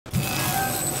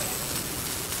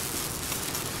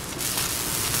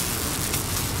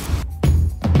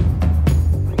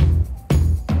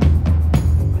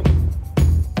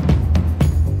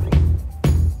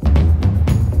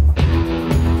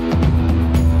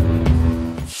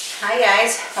Hi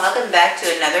guys, welcome back to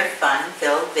another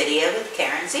fun-filled video with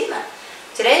Karen Zima.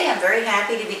 Today I'm very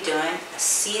happy to be doing a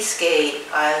seascape.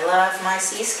 I love my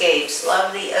seascapes,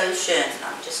 love the ocean.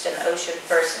 I'm just an ocean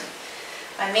person.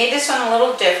 I made this one a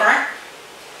little different.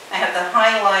 I have the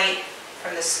highlight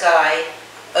from the sky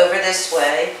over this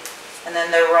way, and then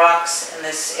the rocks in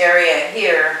this area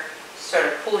here sort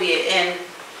of pull you in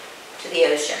to the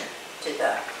ocean, to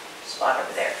the spot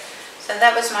over there. So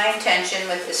that was my intention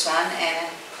with this one, and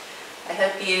I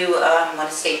hope you want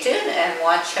to stay tuned and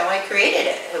watch how I created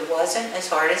it. It wasn't as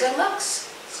hard as it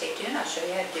looks. Stay tuned, I'll show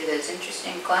you how to do those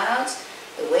interesting clouds,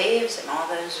 the waves, and all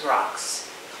those rocks.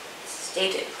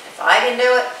 Stay tuned. If I can do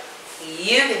it,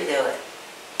 you can do it.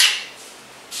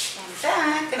 I'm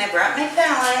back, and I brought my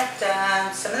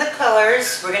palette. Some of the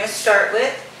colors we're going to start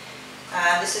with.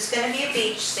 This is going to be a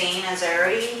beach scene, as I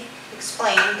already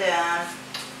explained.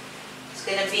 It's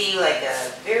going to be like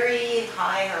a very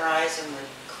high horizon with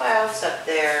clouds up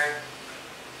there,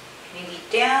 maybe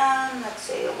down, let's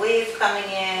say a wave coming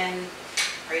in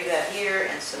right about here,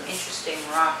 and some interesting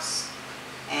rocks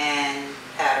and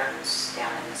patterns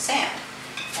down in the sand.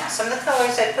 Now some of the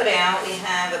colors I put out, we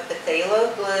have a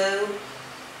phthalo blue,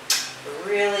 a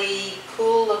really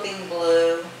cool looking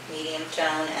blue, medium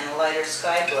tone, and a lighter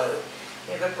sky blue.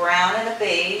 We have a brown and a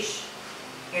beige.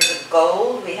 Here's a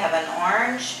gold, we have an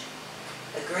orange,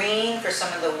 a green for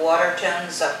some of the water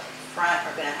tones up front.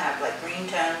 We're going to have like green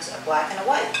tones, a black and a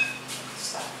white.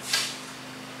 So,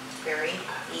 very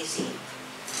easy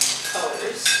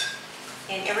colors.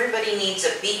 And everybody needs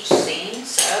a beach scene,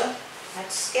 so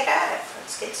let's get at it.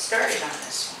 Let's get started on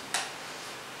this one.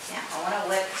 Now, I want to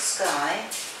wet the sky.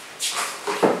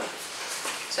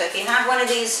 So if you have one of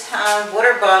these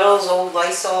water bottles, old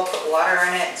Lysol, put water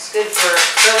in it. It's good for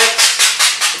acrylics.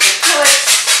 Because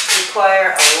acrylics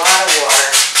require a lot of water.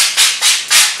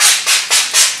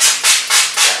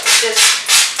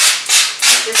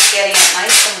 Just getting it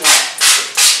nice and wet.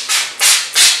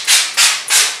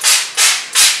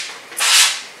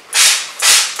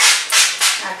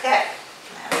 Okay,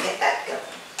 now we get that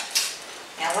going.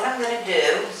 Now what I'm going to do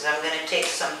is I'm going to take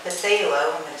some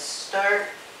phthalo. I'm going to start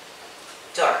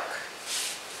dark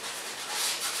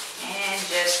and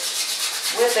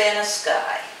just whip in a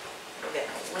sky. We're going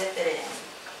to whip it in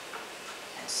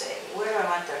and say, where do I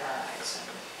want the horizon?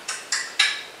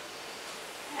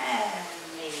 And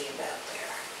maybe about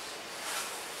there.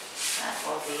 That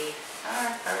will be our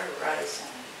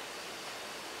horizon.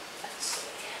 Let's see.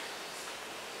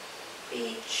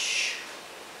 Beach.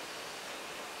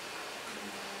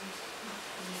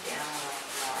 Down a little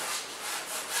more.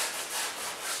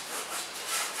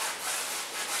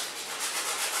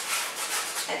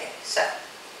 Okay, so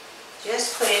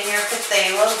just put in your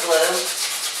phthalo blue.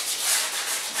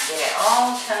 Get it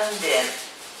all toned in.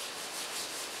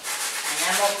 And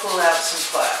then we'll pull out some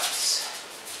clouds.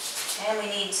 And we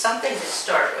need something to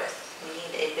start with. We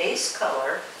need a base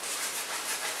color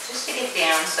just to get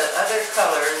down so other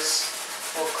colors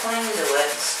will cling to it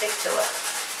and stick to it.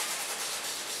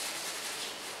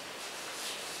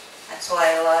 That's why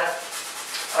a lot of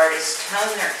artists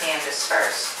tone their canvas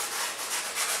first,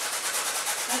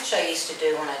 which I used to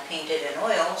do when I painted in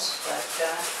oils, but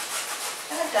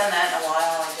I haven't done that in a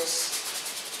while. I just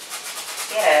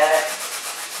get at it.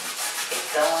 Get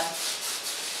going.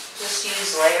 Just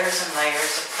use layers and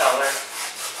layers of color.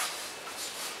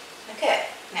 Okay,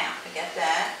 now we got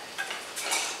that.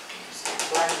 Just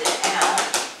blend it out.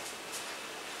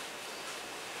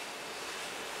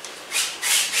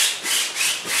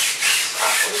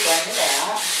 Softly blend it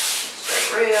out. Just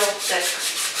real thick.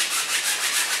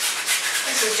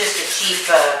 This is just a cheap,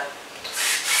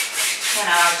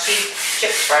 cheap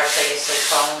chip brush. I guess they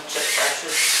call them chip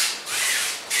brushes.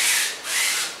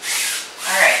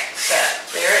 Alright, so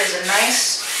there is a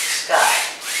nice sky.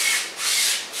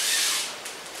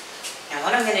 Now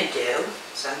what I'm going to do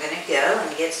is I'm going to go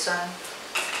and get some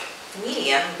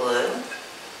medium blue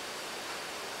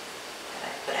that I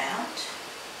put out.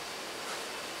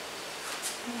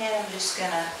 And I'm just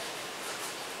going to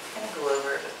go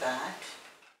over it with that.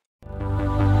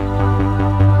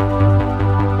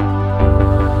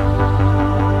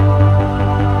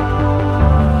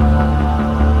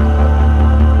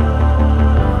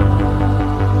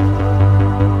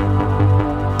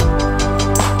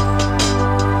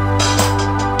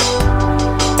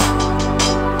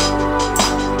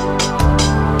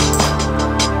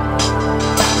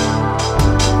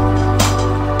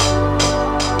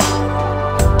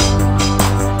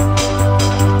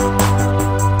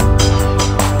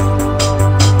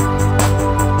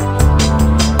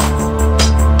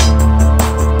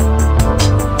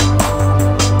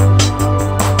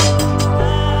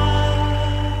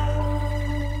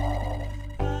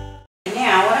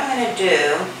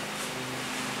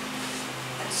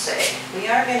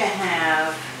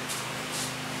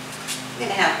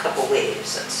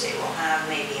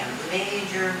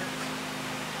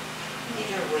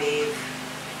 Major wave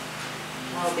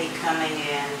will be coming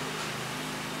in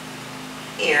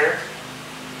here,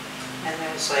 and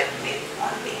there's like maybe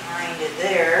one behind it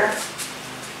there.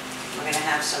 We're going to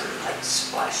have some like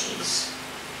splashies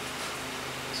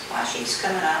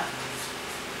coming up.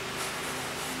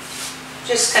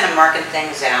 Just kind of marking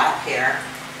things out here.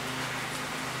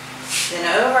 Then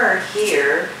over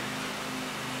here,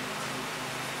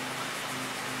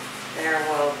 there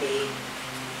will be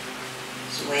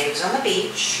some waves on the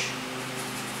beach.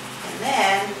 And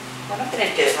then, what I'm going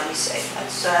to do, let me see,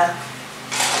 let's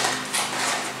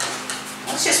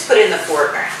just put it in the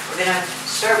foreground. We're going to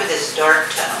start with this dark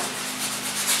tone.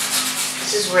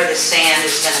 This is where the sand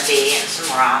is going to be and some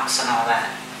rocks and all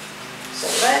that. So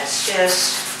let's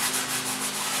just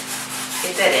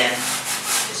get that in.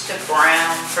 Just a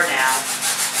brown for now.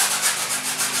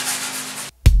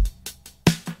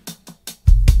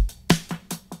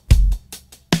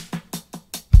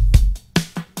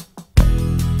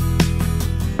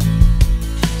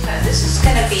 This is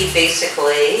going to be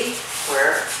basically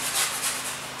where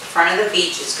the front of the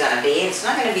beach is going to be. It's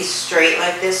not going to be straight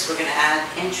like this. We're going to add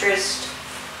interest,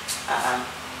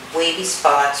 wavy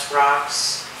spots,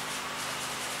 rocks.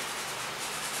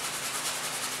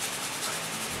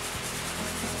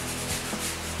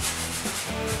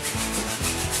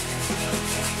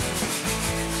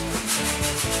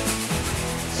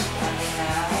 Swirling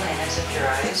now, and as it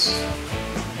dries,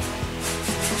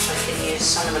 I can use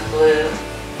some of the blue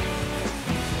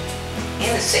in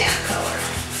the sand color.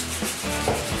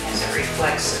 As it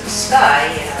reflects in the sky,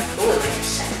 you have blue in the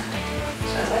sand.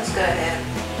 So let's go ahead and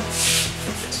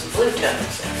put some blue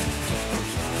tones in.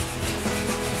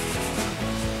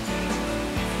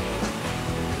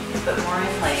 Put more in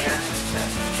later. So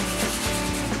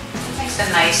it makes a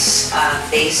nice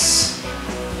base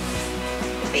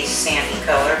sandy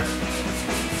color.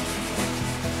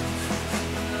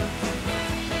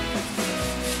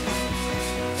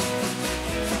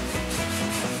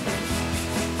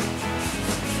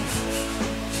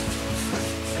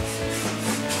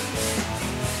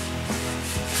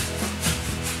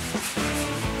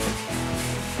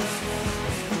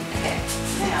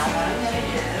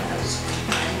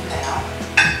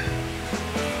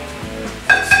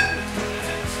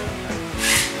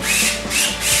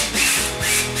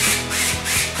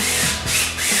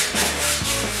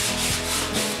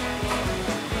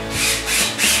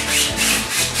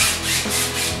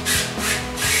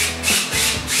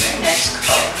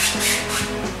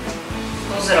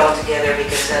 It all together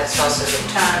because that's also the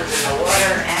tones in the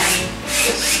water and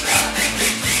the sky.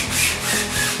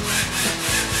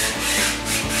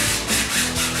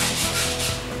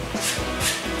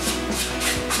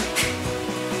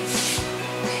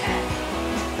 Okay.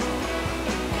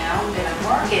 Now I'm going to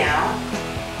mark out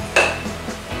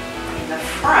in the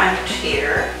front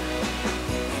here.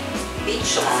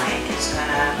 Beach line is going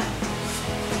to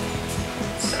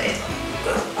say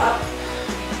go up.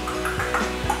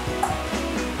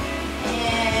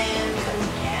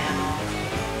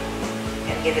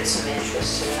 Give it some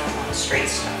interest so we don't want straight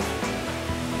stuff.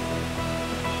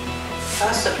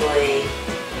 Possibly,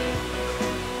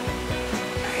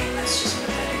 alright, let's just put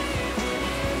that in.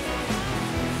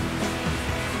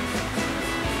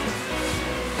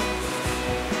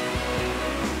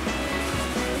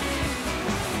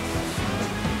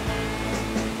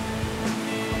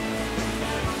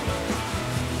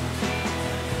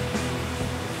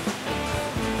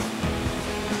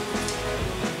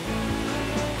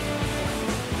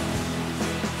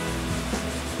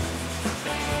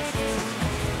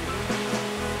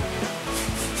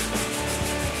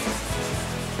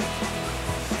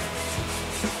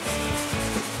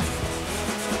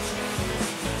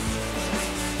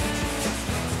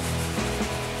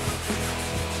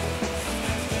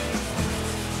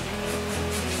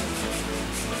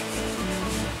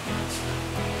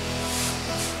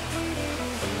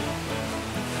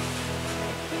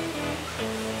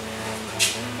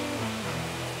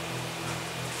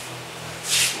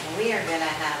 We are going to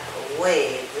have a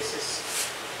wave. This is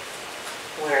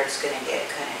where it's going to get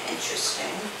kind of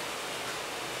interesting.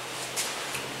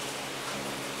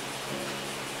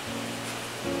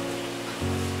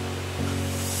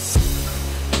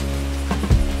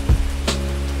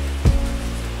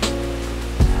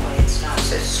 That way it's not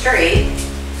so straight.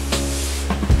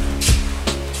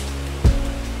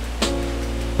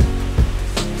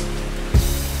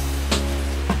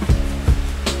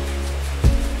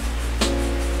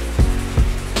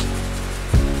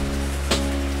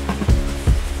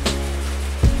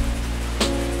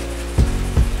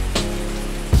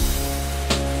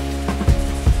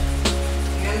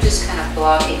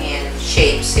 Blocking in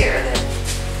shapes here that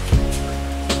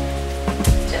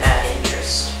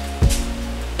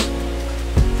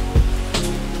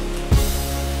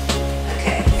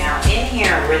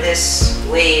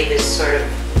sort of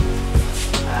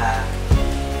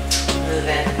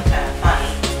moving, kind of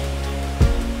funny.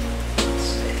 Let's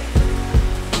see.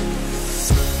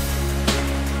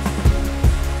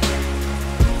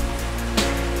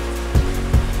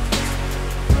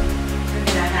 We're going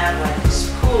to have like this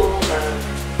pool of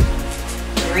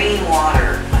green water,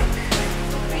 like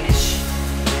greenish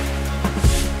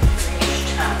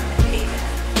tone that came in.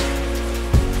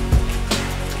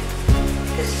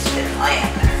 Because it's been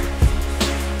laying there.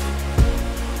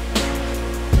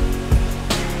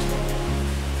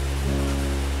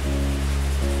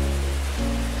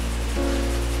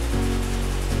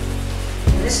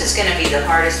 This is going to be the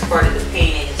hardest part of the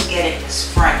painting, is getting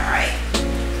this front right.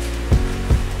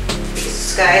 Because the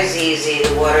sky's easy,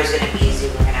 the water's going to be easy,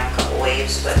 we're going to have a couple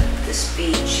waves, but this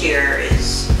beach here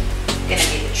is going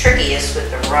to be the trickiest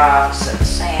with the rocks and the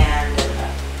sand and the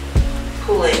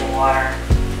pooling water.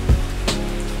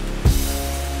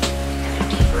 Kind of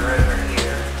deeper over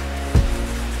here.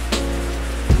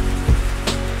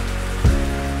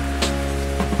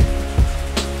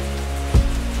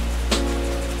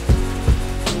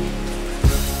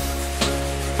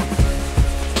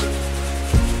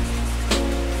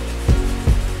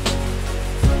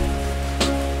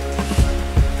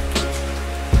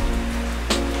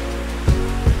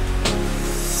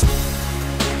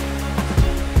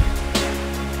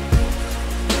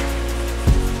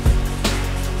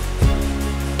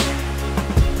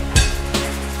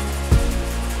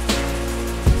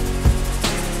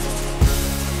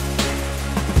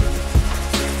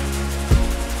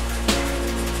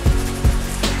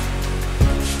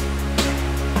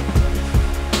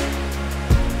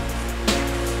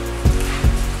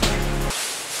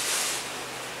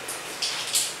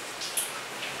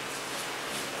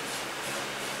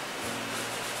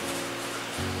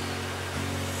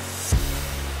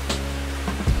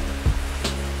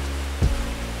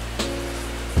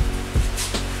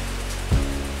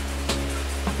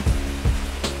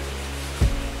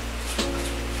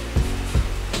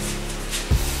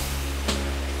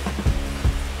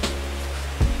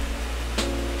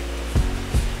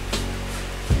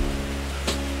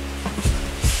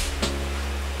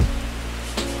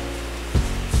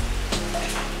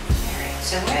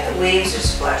 So where the waves are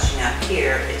splashing up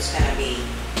here, it's going to be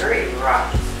very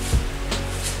rocky.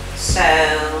 So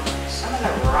some of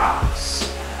the rocks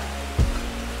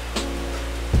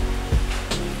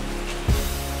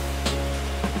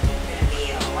are going to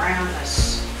be around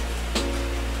this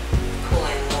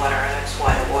cooling water. That's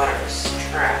why the water is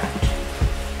trapped.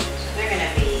 So they're going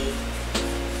to be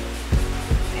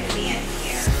in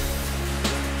here.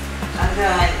 I'm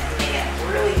going to make it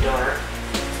really dark.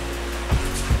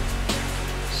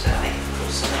 Some of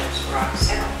those rocks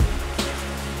out.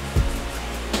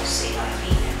 We'll see what I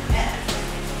mean in a minute.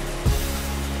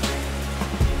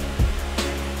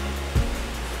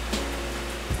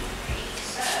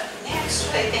 So next,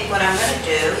 I think what I'm going to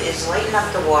do is lighten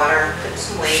up the water, put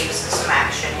some waves and some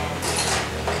action in.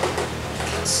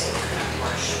 Let's see, what kind of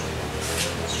brush.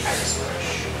 Let's try this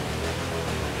brush.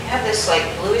 I have this like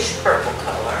bluish purple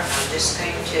color. I'm just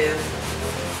going to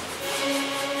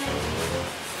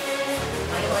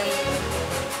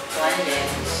blend in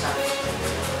some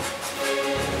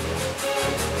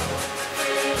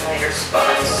lighter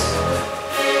spots.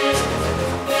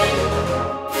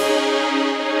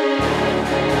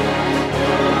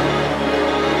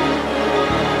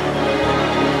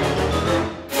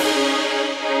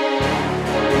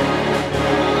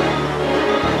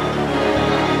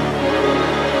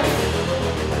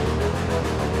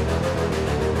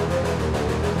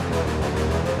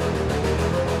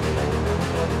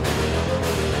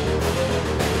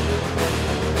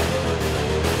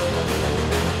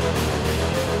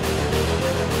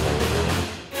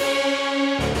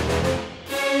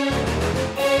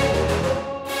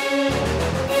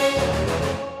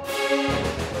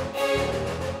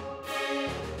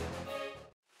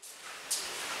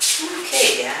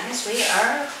 We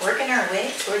are working our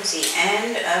way towards the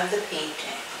end of the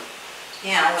painting.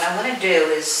 Now what I want to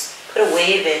do is put a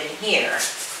wave in here.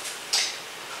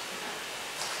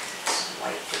 Some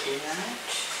white to do that.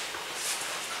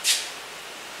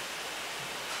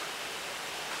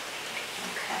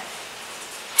 Okay.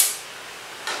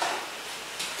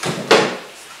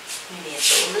 Maybe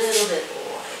it's a little bit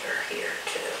lighter here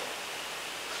too.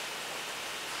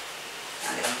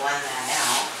 I'm going to blend that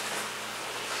out.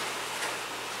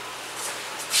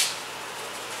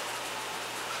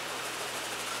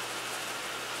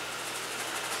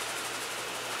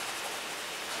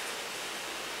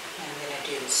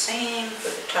 Do the same for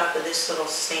the top of this little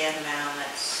sand mound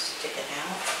that's sticking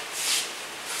out.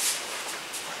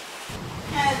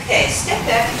 Okay, step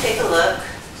back and take a look.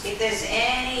 See if there's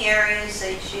any areas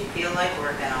that you feel like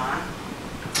working on.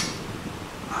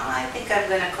 I think I'm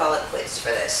going to call it quits for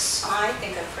this. I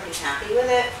think I'm pretty happy with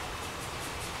it.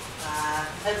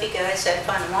 Hope you guys had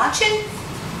fun watching.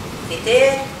 If you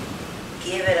did,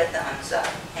 give it a thumbs up.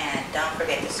 And don't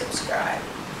forget to subscribe.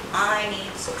 I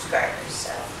need subscribers,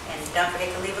 and don't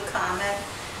forget to leave a comment.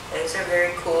 Those are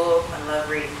very cool. I love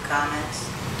reading comments.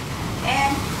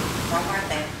 And one more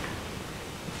thing.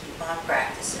 Keep on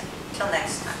practicing. Till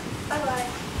next time.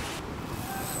 Bye-bye.